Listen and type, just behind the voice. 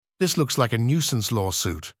This looks like a nuisance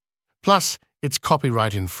lawsuit. Plus, it's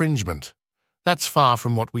copyright infringement. That's far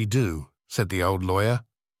from what we do, said the old lawyer.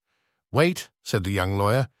 Wait, said the young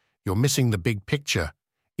lawyer, you're missing the big picture.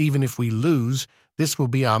 Even if we lose, this will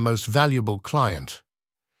be our most valuable client.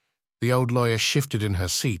 The old lawyer shifted in her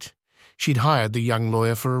seat. She'd hired the young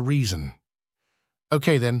lawyer for a reason.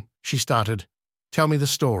 Okay then, she started. Tell me the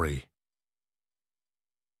story.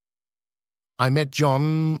 I met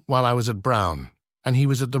John while I was at Brown, and he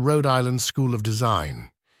was at the Rhode Island School of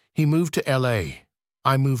Design. He moved to LA.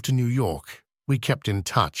 I moved to New York. We kept in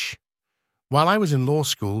touch. While I was in law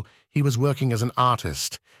school, he was working as an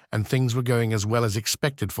artist, and things were going as well as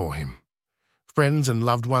expected for him. Friends and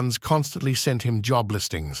loved ones constantly sent him job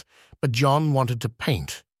listings, but John wanted to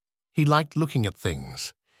paint. He liked looking at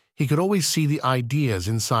things. He could always see the ideas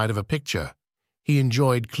inside of a picture. He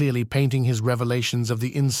enjoyed clearly painting his revelations of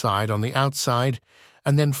the inside on the outside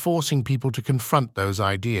and then forcing people to confront those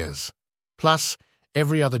ideas. Plus,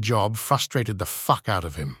 every other job frustrated the fuck out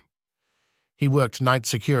of him. He worked night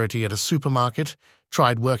security at a supermarket,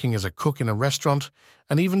 tried working as a cook in a restaurant,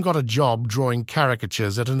 and even got a job drawing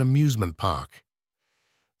caricatures at an amusement park.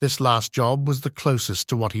 This last job was the closest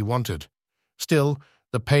to what he wanted. Still,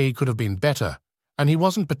 the pay could have been better, and he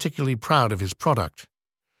wasn't particularly proud of his product.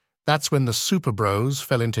 That's when the Super Bros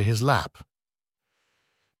fell into his lap.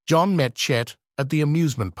 John met Chet at the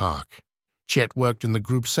amusement park. Chet worked in the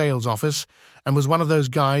group sales office and was one of those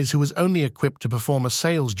guys who was only equipped to perform a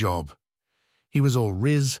sales job. He was all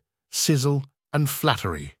riz, sizzle, and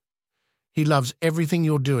flattery. He loves everything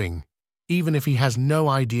you're doing, even if he has no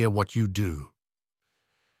idea what you do.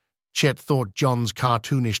 Chet thought John's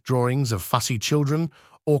cartoonish drawings of fussy children,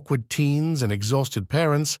 awkward teens, and exhausted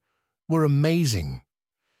parents were amazing.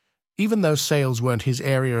 Even though sales weren't his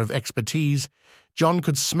area of expertise, John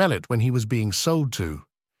could smell it when he was being sold to.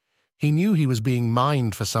 He knew he was being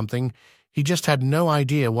mined for something, he just had no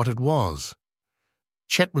idea what it was.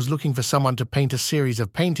 Chet was looking for someone to paint a series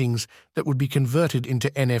of paintings that would be converted into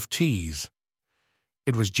NFTs.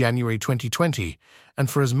 It was January 2020, and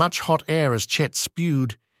for as much hot air as Chet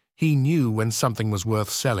spewed, he knew when something was worth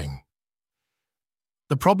selling.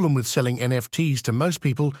 The problem with selling NFTs to most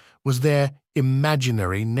people was their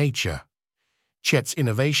imaginary nature. Chet's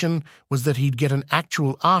innovation was that he'd get an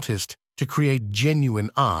actual artist to create genuine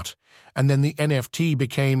art, and then the NFT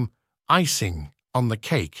became icing on the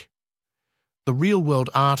cake. The real-world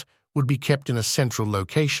art would be kept in a central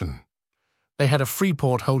location. They had a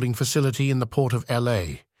Freeport holding facility in the port of LA.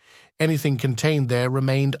 Anything contained there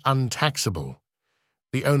remained untaxable.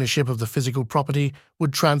 The ownership of the physical property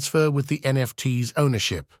would transfer with the NFT's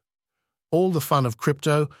ownership. All the fun of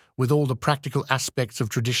crypto with all the practical aspects of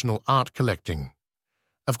traditional art collecting.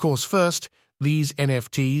 Of course, first, these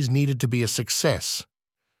NFTs needed to be a success.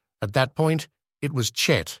 At that point, it was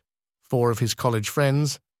Chet, 4 of his college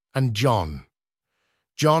friends, and John.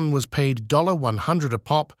 John was paid $100 a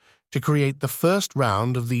pop to create the first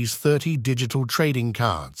round of these 30 digital trading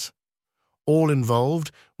cards. All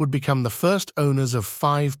involved would become the first owners of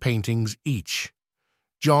 5 paintings each.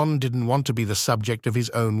 John didn't want to be the subject of his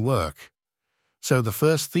own work. So the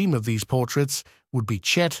first theme of these portraits would be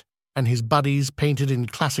Chet and his buddies painted in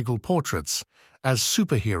classical portraits as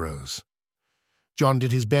superheroes. John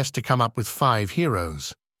did his best to come up with 5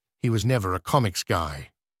 heroes. He was never a comics guy.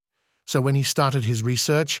 So when he started his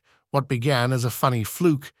research, what began as a funny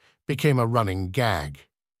fluke became a running gag.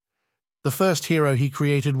 The first hero he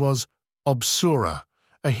created was Obsura,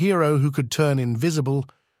 a hero who could turn invisible,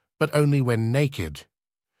 but only when naked.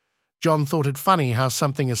 John thought it funny how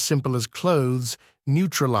something as simple as clothes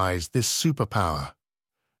neutralized this superpower.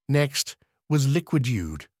 Next was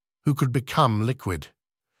Liquidude, who could become liquid.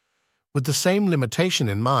 With the same limitation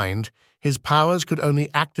in mind, his powers could only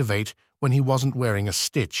activate when he wasn't wearing a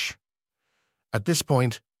stitch. At this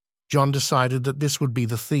point, John decided that this would be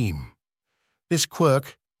the theme. This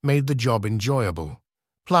quirk made the job enjoyable.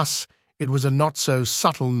 Plus, it was a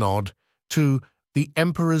not-so-subtle nod to the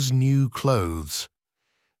Emperor's new clothes.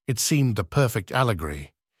 It seemed the perfect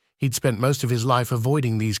allegory. He'd spent most of his life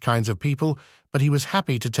avoiding these kinds of people, but he was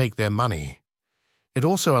happy to take their money. It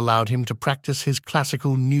also allowed him to practice his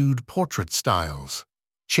classical nude portrait styles.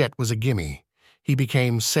 Chet was a gimme. He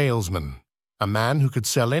became salesman, a man who could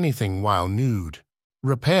sell anything while nude.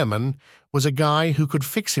 Repairman was a guy who could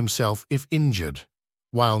fix himself if injured,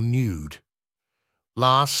 while nude.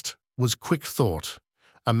 Last was Quick Thought,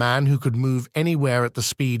 a man who could move anywhere at the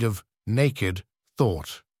speed of naked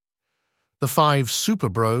thought. The 5 Super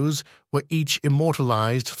Bros were each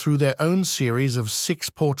immortalized through their own series of 6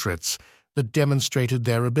 portraits that demonstrated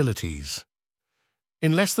their abilities.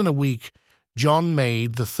 In less than a week, John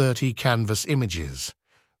made the 30 canvas images.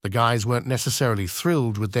 The guys weren't necessarily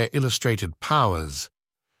thrilled with their illustrated powers,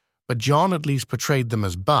 but John at least portrayed them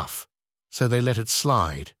as buff, so they let it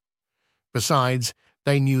slide. Besides,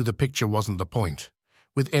 they knew the picture wasn't the point.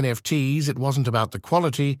 With NFTs, it wasn't about the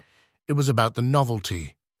quality, it was about the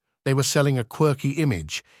novelty. They were selling a quirky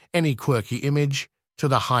image, any quirky image, to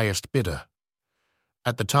the highest bidder.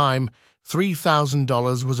 At the time,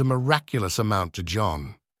 $3,000 was a miraculous amount to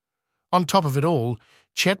John. On top of it all,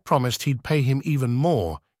 Chet promised he'd pay him even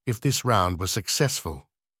more if this round was successful.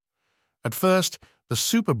 At first, the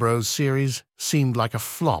Super Bros series seemed like a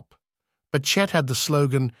flop, but Chet had the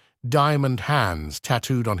slogan "Diamond Hands"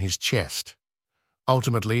 tattooed on his chest.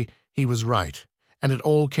 Ultimately, he was right, and it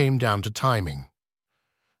all came down to timing.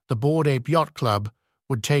 The Bored Ape Yacht Club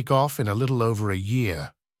would take off in a little over a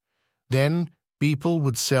year. Then, Beeple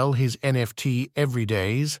would sell his NFT every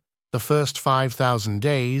days, the first 5,000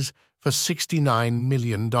 days, for $69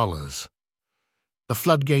 million. The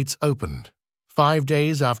floodgates opened. 5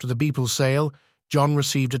 days after the Beeple sale, John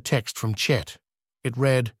received a text from Chet. It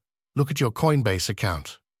read, "Look at your Coinbase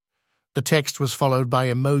account." The text was followed by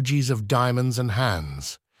emojis of diamonds and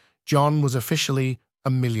hands. John was officially a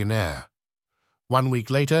millionaire. 1 week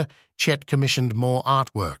later, Chet commissioned more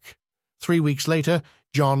artwork. 3 weeks later,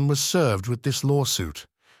 John was served with this lawsuit,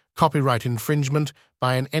 copyright infringement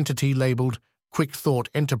by an entity labeled Quick Thought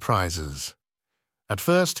Enterprises. At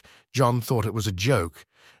first, John thought it was a joke.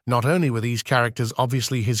 Not only were these characters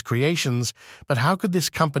obviously his creations, but how could this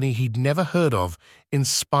company he'd never heard of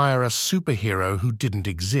inspire a superhero who didn't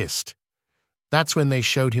exist? That's when they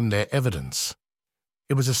showed him their evidence.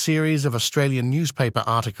 It was a series of Australian newspaper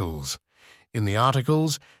articles. In the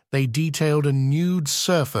articles, they detailed a nude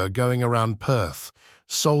surfer going around Perth,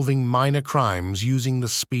 solving minor crimes using the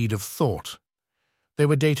speed of thought. They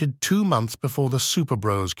were dated 2 months before the Super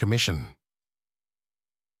Bros commission.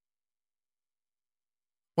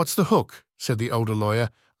 "What's the hook?" said the older lawyer.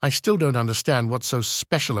 "I still don't understand what's so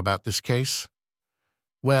special about this case."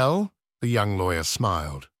 "Well," the young lawyer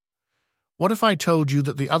smiled, "what if I told you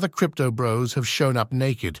that the other crypto bros have shown up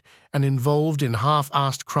naked and involved in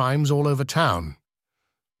half-assed crimes all over town?"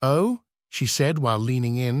 "Oh?" she said while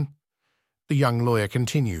leaning in. The young lawyer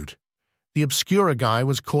continued. "The Obscura guy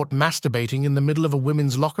was caught masturbating in the middle of a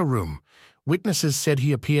women's locker room. Witnesses said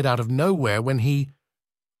he appeared out of nowhere when he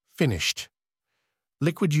finished.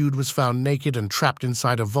 Liquid Dude was found naked and trapped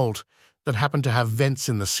inside a vault that happened to have vents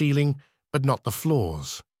in the ceiling, but not the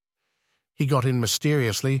floors. He got in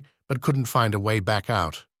mysteriously, but couldn't find a way back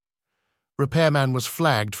out. Repairman was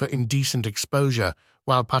flagged for indecent exposure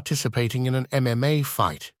while participating in an MMA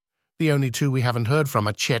fight. The only two we haven't heard from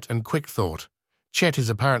are Chet and Quick Thought. Chet is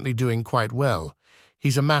apparently doing quite well.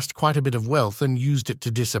 He's amassed quite a bit of wealth and used it to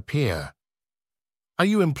disappear." "Are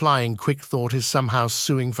you implying Quick Thought is somehow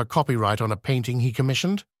suing for copyright on a painting he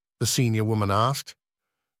commissioned?" the senior woman asked.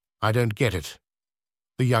 "I don't get it."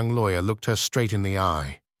 The young lawyer looked her straight in the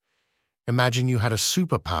eye. "Imagine you had a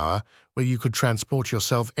superpower where you could transport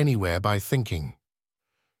yourself anywhere by thinking."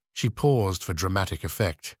 She paused for dramatic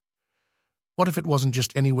effect. What if it wasn't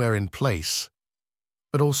just anywhere in place,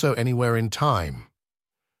 but also anywhere in time?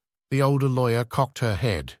 The older lawyer cocked her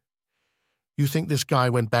head. "You think this guy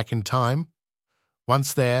went back in time?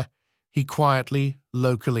 Once there, he quietly,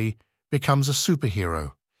 locally, becomes a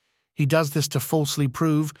superhero. He does this to falsely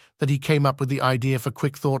prove that he came up with the idea for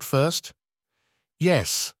Quick Thought first?"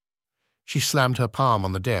 "Yes." She slammed her palm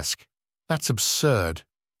on the desk. "That's absurd."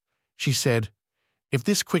 She said, "If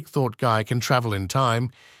this Quick Thought guy can travel in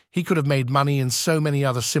time, he could have made money in so many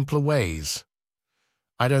other simpler ways.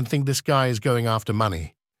 I don't think this guy is going after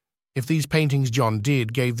money. If these paintings John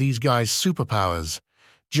did gave these guys superpowers,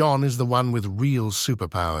 John is the one with real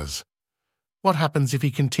superpowers. What happens if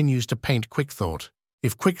he continues to paint Quick Thought?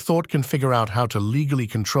 If Quick Thought can figure out how to legally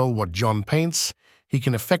control what John paints, he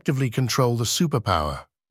can effectively control the superpower.